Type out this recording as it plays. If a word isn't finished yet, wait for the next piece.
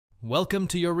Welcome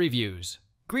to your reviews.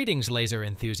 Greetings, laser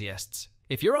enthusiasts.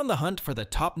 If you're on the hunt for the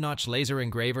top-notch laser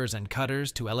engravers and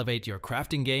cutters to elevate your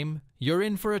crafting game, you're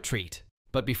in for a treat.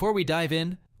 But before we dive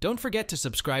in, don't forget to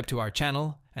subscribe to our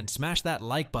channel and smash that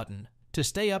like button to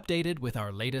stay updated with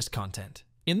our latest content.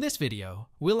 In this video,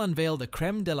 we'll unveil the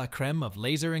creme de la creme of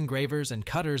laser engravers and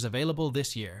cutters available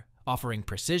this year, offering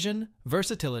precision,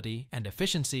 versatility, and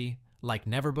efficiency like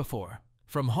never before.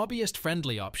 From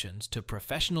hobbyist-friendly options to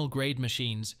professional-grade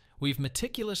machines, we've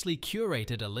meticulously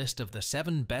curated a list of the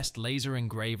 7 best laser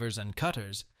engravers and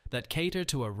cutters that cater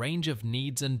to a range of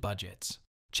needs and budgets.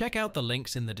 Check out the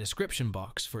links in the description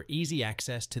box for easy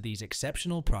access to these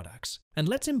exceptional products, and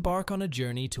let's embark on a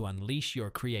journey to unleash your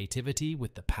creativity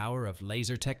with the power of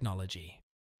laser technology.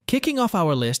 Kicking off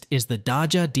our list is the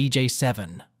DAJA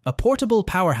DJ7, a portable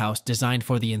powerhouse designed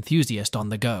for the enthusiast on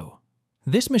the go.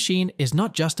 This machine is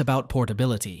not just about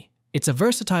portability. It's a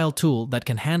versatile tool that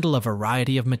can handle a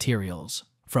variety of materials,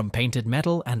 from painted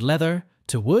metal and leather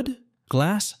to wood,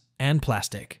 glass, and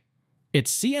plastic.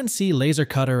 Its CNC laser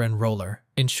cutter and roller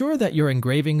ensure that your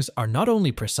engravings are not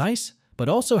only precise, but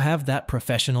also have that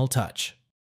professional touch.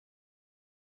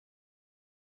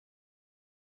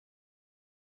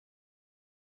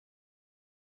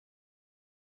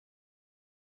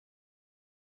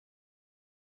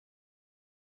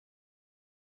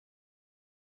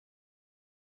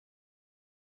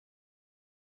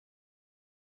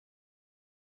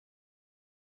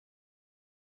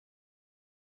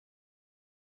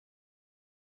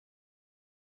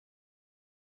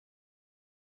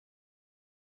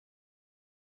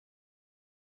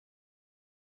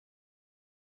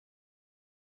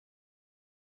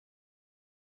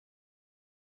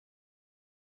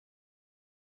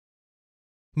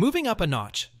 Moving up a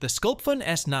notch, the SCULPFUN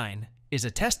S9 is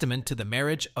a testament to the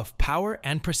marriage of power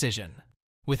and precision.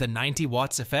 With a 90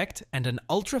 watts effect and an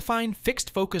ultra-fine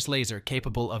fixed-focus laser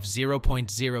capable of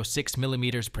 0.06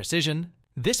 millimeters precision,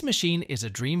 this machine is a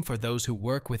dream for those who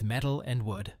work with metal and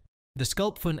wood. The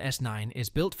SCULPFUN S9 is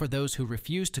built for those who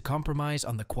refuse to compromise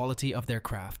on the quality of their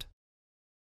craft.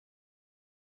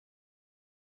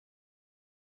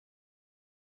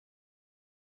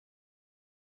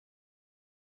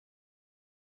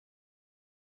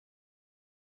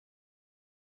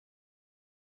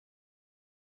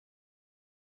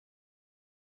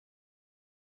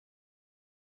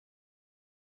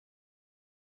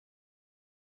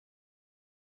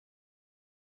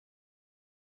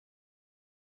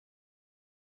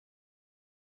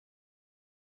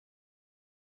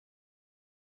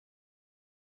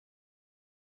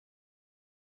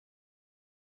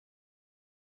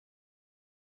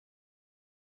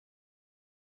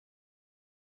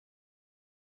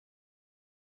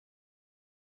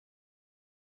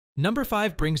 Number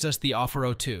 5 brings us the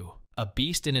Aufero 2, a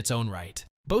beast in its own right.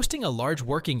 Boasting a large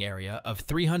working area of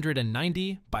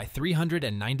 390 by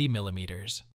 390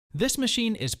 millimeters. This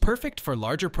machine is perfect for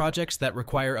larger projects that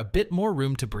require a bit more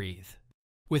room to breathe.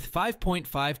 With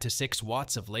 5.5 to 6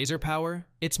 watts of laser power,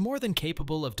 it's more than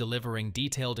capable of delivering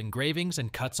detailed engravings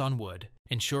and cuts on wood,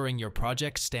 ensuring your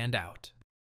projects stand out.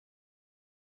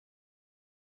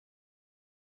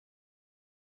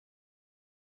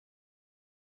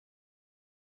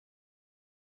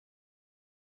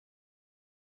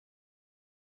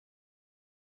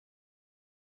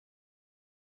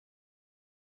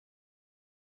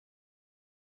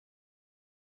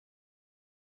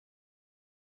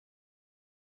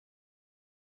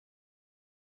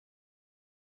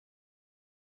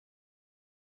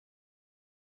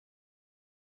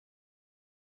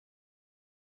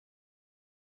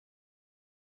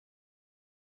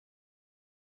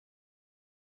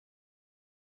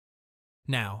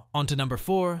 Now, on to number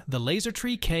 4, the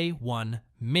LaserTree K1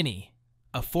 Mini,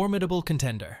 a formidable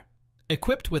contender.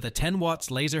 Equipped with a 10 watts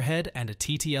laser head and a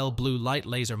TTL blue light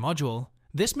laser module,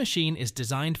 this machine is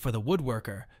designed for the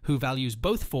woodworker who values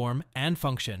both form and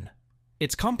function.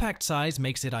 Its compact size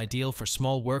makes it ideal for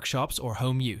small workshops or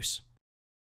home use.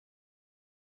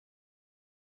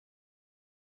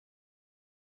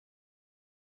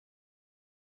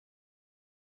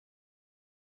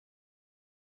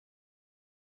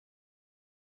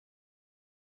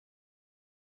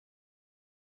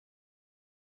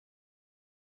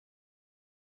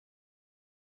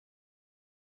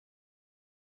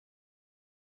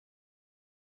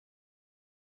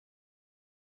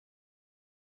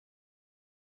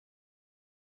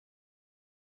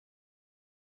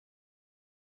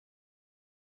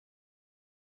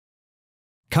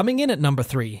 Coming in at number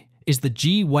 3 is the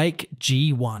GWEIKE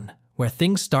G1, where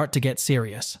things start to get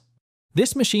serious.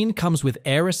 This machine comes with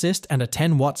air assist and a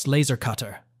 10 watts laser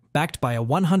cutter, backed by a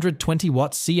 120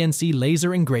 watts CNC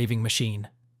laser engraving machine.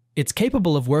 It's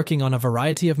capable of working on a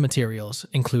variety of materials,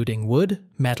 including wood,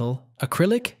 metal,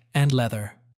 acrylic, and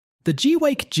leather. The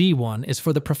GWEIKE G1 is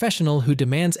for the professional who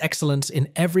demands excellence in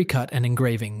every cut and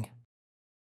engraving.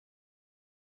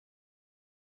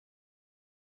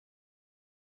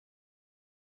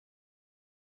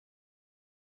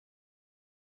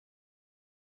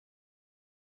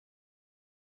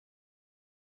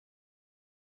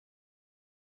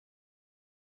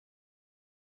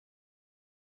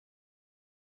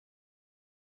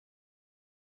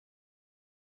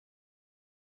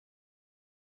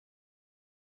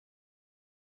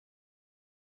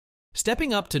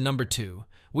 Stepping up to number 2,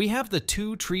 we have the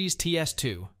TWOTREES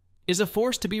TS2. Is a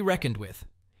force to be reckoned with.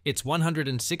 Its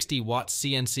 160-watt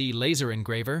CNC laser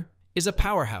engraver is a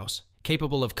powerhouse,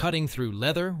 capable of cutting through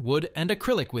leather, wood, and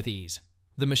acrylic with ease.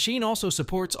 The machine also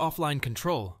supports offline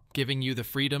control, giving you the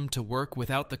freedom to work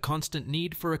without the constant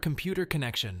need for a computer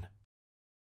connection.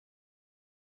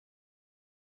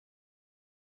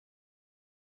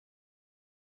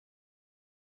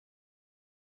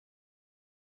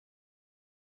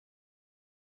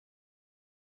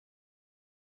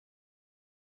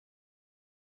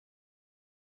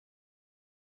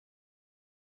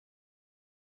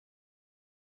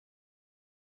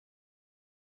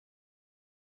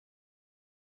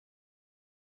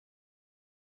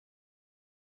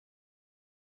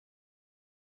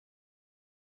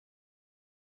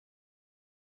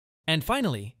 And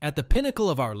finally, at the pinnacle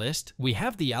of our list, we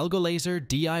have the Algolaser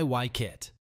DIY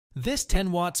kit. This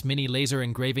 10 watts mini laser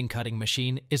engraving cutting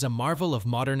machine is a marvel of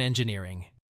modern engineering.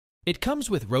 It comes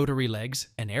with rotary legs,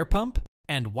 an air pump,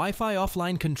 and Wi-Fi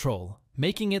offline control,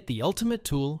 making it the ultimate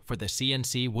tool for the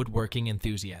CNC woodworking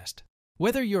enthusiast.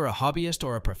 Whether you're a hobbyist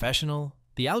or a professional,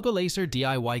 the Algolaser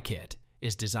DIY kit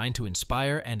is designed to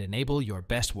inspire and enable your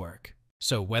best work.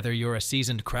 So whether you're a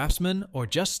seasoned craftsman or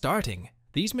just starting,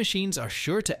 these machines are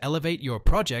sure to elevate your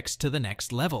projects to the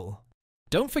next level.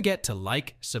 Don't forget to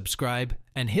like, subscribe,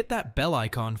 and hit that bell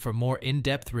icon for more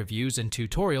in-depth reviews and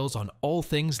tutorials on all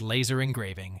things laser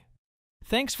engraving.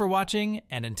 Thanks for watching,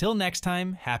 and until next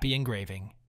time, happy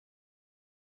engraving!